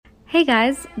Hey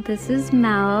guys, this is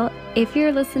Mel. If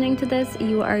you're listening to this,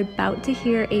 you are about to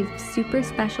hear a super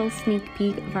special sneak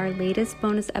peek of our latest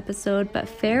bonus episode, but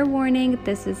fair warning,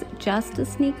 this is just a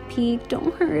sneak peek,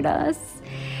 don't hurt us.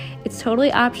 It's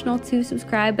totally optional to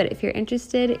subscribe, but if you're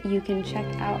interested, you can check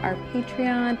out our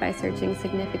Patreon by searching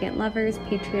Significant Lovers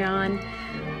Patreon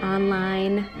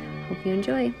online. Hope you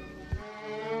enjoy.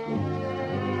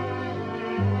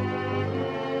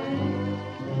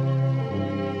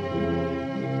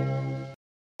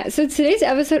 So today's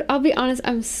episode, I'll be honest,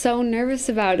 I'm so nervous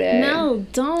about it. No,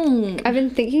 don't. I've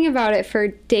been thinking about it for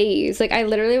days. Like, I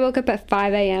literally woke up at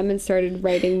 5 a.m. and started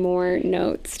writing more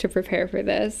notes to prepare for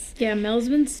this. Yeah, Mel's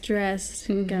been stressed,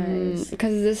 guys.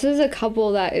 Because this is a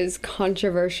couple that is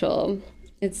controversial.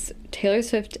 It's Taylor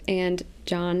Swift and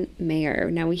John Mayer.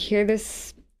 Now, we hear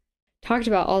this talked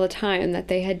about all the time, that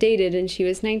they had dated and she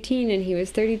was 19 and he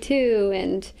was 32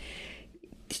 and,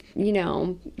 you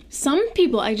know. Some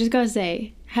people, I just gotta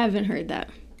say, haven't heard that.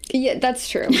 Yeah, that's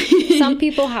true. Some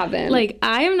people haven't. Like,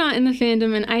 I am not in the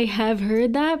fandom and I have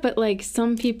heard that, but like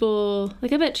some people,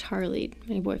 like I bet Charlie,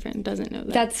 my boyfriend, doesn't know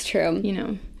that. That's true. You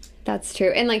know. That's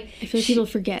true. And like, I feel like people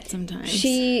forget sometimes.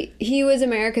 He was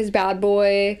America's bad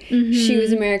boy. Mm-hmm. She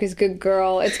was America's good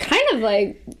girl. It's kind of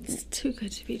like, it's too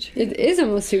good to be true. It is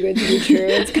almost too good to be true.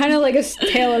 It's kind of like a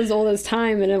tale as old as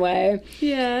time in a way.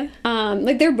 Yeah.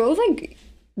 Like, they're both like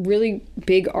really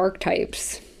big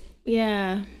archetypes.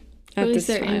 Yeah. At least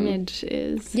this their time. image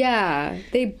is. Yeah.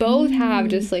 They both have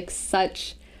just like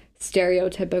such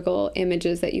stereotypical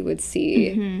images that you would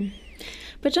see. Mm-hmm.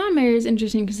 But John Mayer is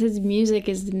interesting because his music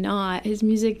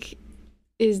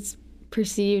is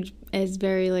perceived as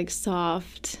very like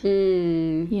soft,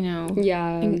 you know,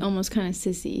 and almost kind of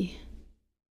sissy.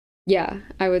 Yeah,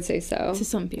 I would say so. To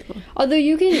some people. Although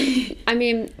you can, I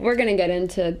mean, we're going to get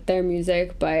into their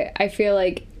music, but I feel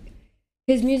like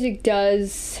his music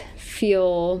does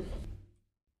feel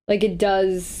like it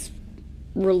does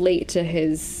relate to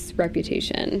his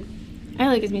reputation. I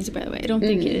like his music, by the way. I don't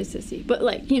think it is sissy. But,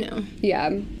 like, you know.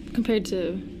 Yeah. Compared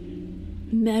to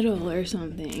metal or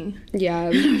something. Yeah.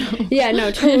 I don't know. Yeah,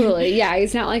 no, totally. Yeah,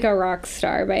 he's not like a rock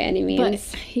star by any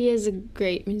means. But he is a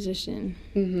great musician,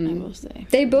 I will say.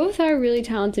 They both are really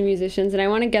talented musicians, and I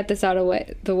want to get this out of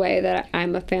the way that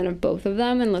I'm a fan of both of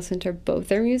them and listen to both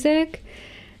their music.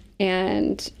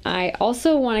 And I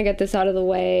also want to get this out of the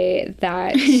way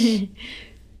that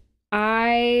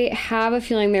I have a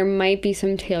feeling there might be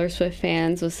some Taylor Swift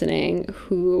fans listening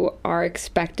who are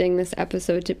expecting this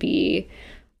episode to be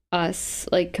us,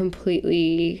 like,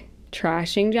 completely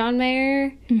trashing John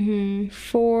Mayer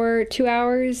for 2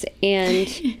 hours.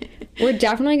 And we're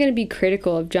definitely going to be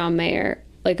critical of John Mayer,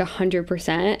 like,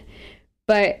 100%.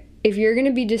 But if you're going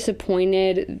to be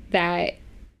disappointed that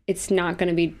it's not going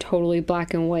to be totally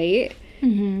black and white,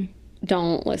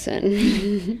 don't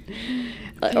listen.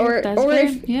 Or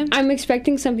if, yeah. I'm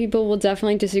expecting some people will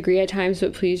definitely disagree at times,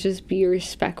 but please just be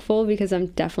respectful because I'm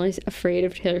definitely afraid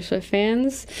of Taylor Swift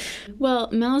fans. Well,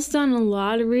 Mel's done a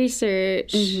lot of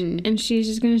research and she's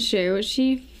just going to share what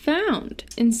she found.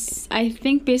 And I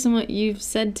think based on what you've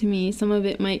said to me, some of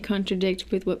it might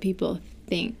contradict with what people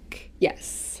think.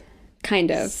 Yes.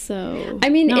 Kind of. So, I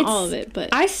mean, not all of it, but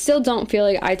I still don't feel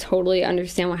like I totally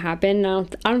understand what happened. I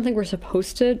don't think we're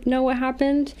supposed to know what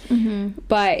happened,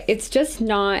 but it's just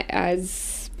not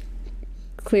as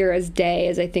clear as day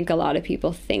as I think a lot of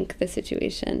people think the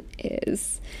situation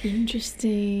is.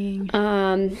 Interesting.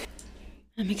 I'm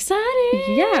excited.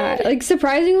 Yeah, like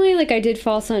surprisingly, like I did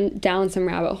fall down some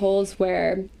rabbit holes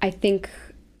where I think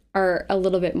are a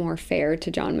little bit more fair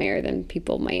to John Mayer than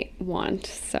people might want.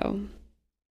 So.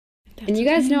 And you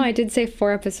guys know I did say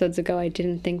 4 episodes ago I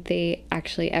didn't think they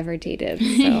actually ever dated,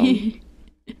 so.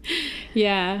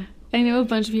 Yeah. I know a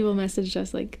bunch of people messaged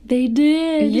us like, they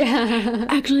did. Yeah.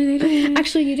 Actually, they did.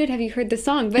 Actually, you did. Have you heard the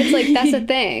song? But it's like, that's a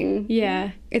thing.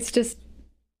 Yeah. It's just,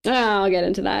 I'll get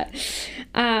into that.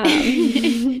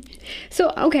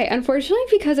 So, okay, unfortunately,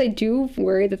 because I do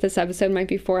worry that this episode might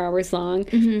be 4 hours long,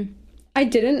 I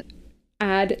didn't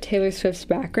add Taylor Swift's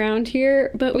background here,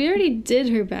 but we already did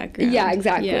her background. Yeah,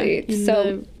 exactly. Yeah,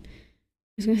 so I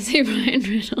was gonna say Ryan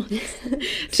Reynolds,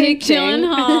 Jake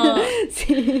Gyllenhaal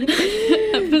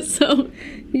episode.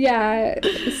 Yeah.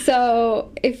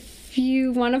 So if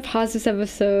you want to pause this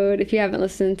episode, if you haven't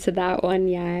listened to that one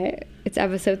yet, it's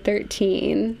episode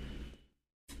 13.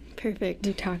 Perfect.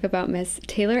 We talk about Miss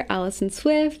Taylor Allison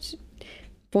Swift,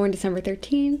 born December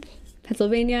 13th.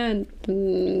 Pennsylvania,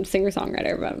 and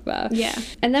singer-songwriter, blah, blah, blah. Yeah.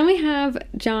 And then we have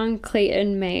John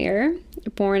Clayton Mayer,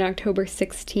 born October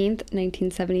 16th,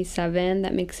 1977.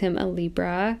 That makes him a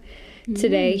Libra.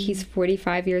 Today, he's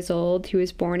 45 years old. He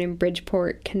was born in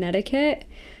Bridgeport, Connecticut.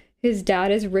 His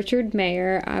dad is Richard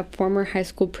Mayer, a former high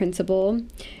school principal,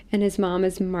 and his mom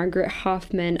is Margaret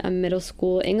Hoffman, a middle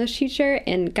school English teacher.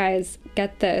 And guys,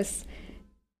 get this.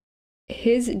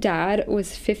 His dad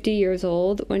was 50 years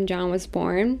old when John was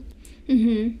born,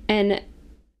 and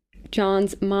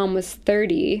John's mom was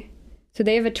 30. So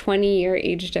they have a 20-year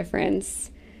age difference.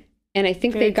 And I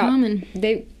think it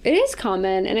is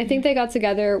common. And I think they got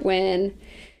together when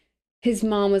his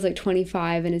mom was like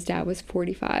 25 and his dad was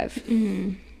 45.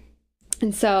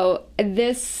 And so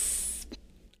this,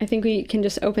 I think we can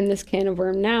just open this can of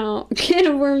worms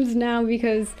now,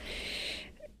 because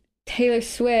Taylor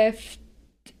Swift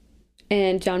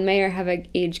and John Mayer have an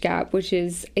age gap, which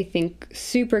is, I think,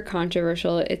 super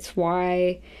controversial. It's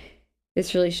why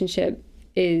this relationship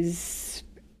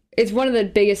it's one of the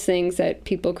biggest things that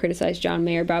people criticize John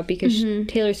Mayer about, because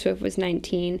Taylor Swift was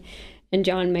 19 and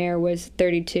John Mayer was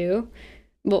 32.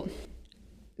 Well,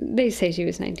 they say she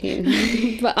was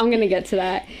 19, but I'm going to get to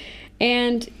that.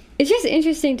 And it's just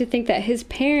interesting to think that his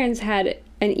parents had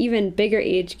an even bigger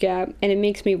age gap, and it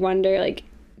makes me wonder, like,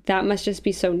 that must just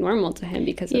be so normal to him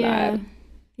because of that.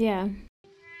 Yeah.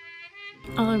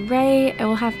 All right, I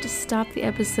will have to stop the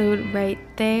episode right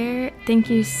there. Thank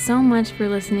you so much for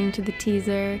listening to the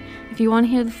teaser. If you want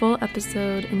to hear the full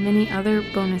episode and many other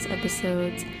bonus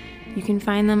episodes, you can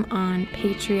find them on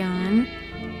Patreon.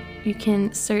 You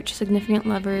can search Significant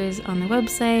Lovers on the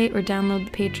website or download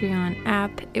the Patreon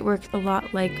app. It works a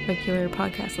lot like regular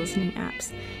podcast listening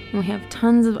apps. And we have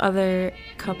tons of other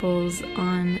couples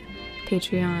on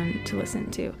Patreon to listen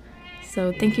to.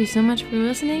 So thank you so much for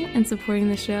listening and supporting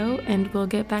the show, and we'll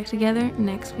get back together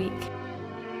next week.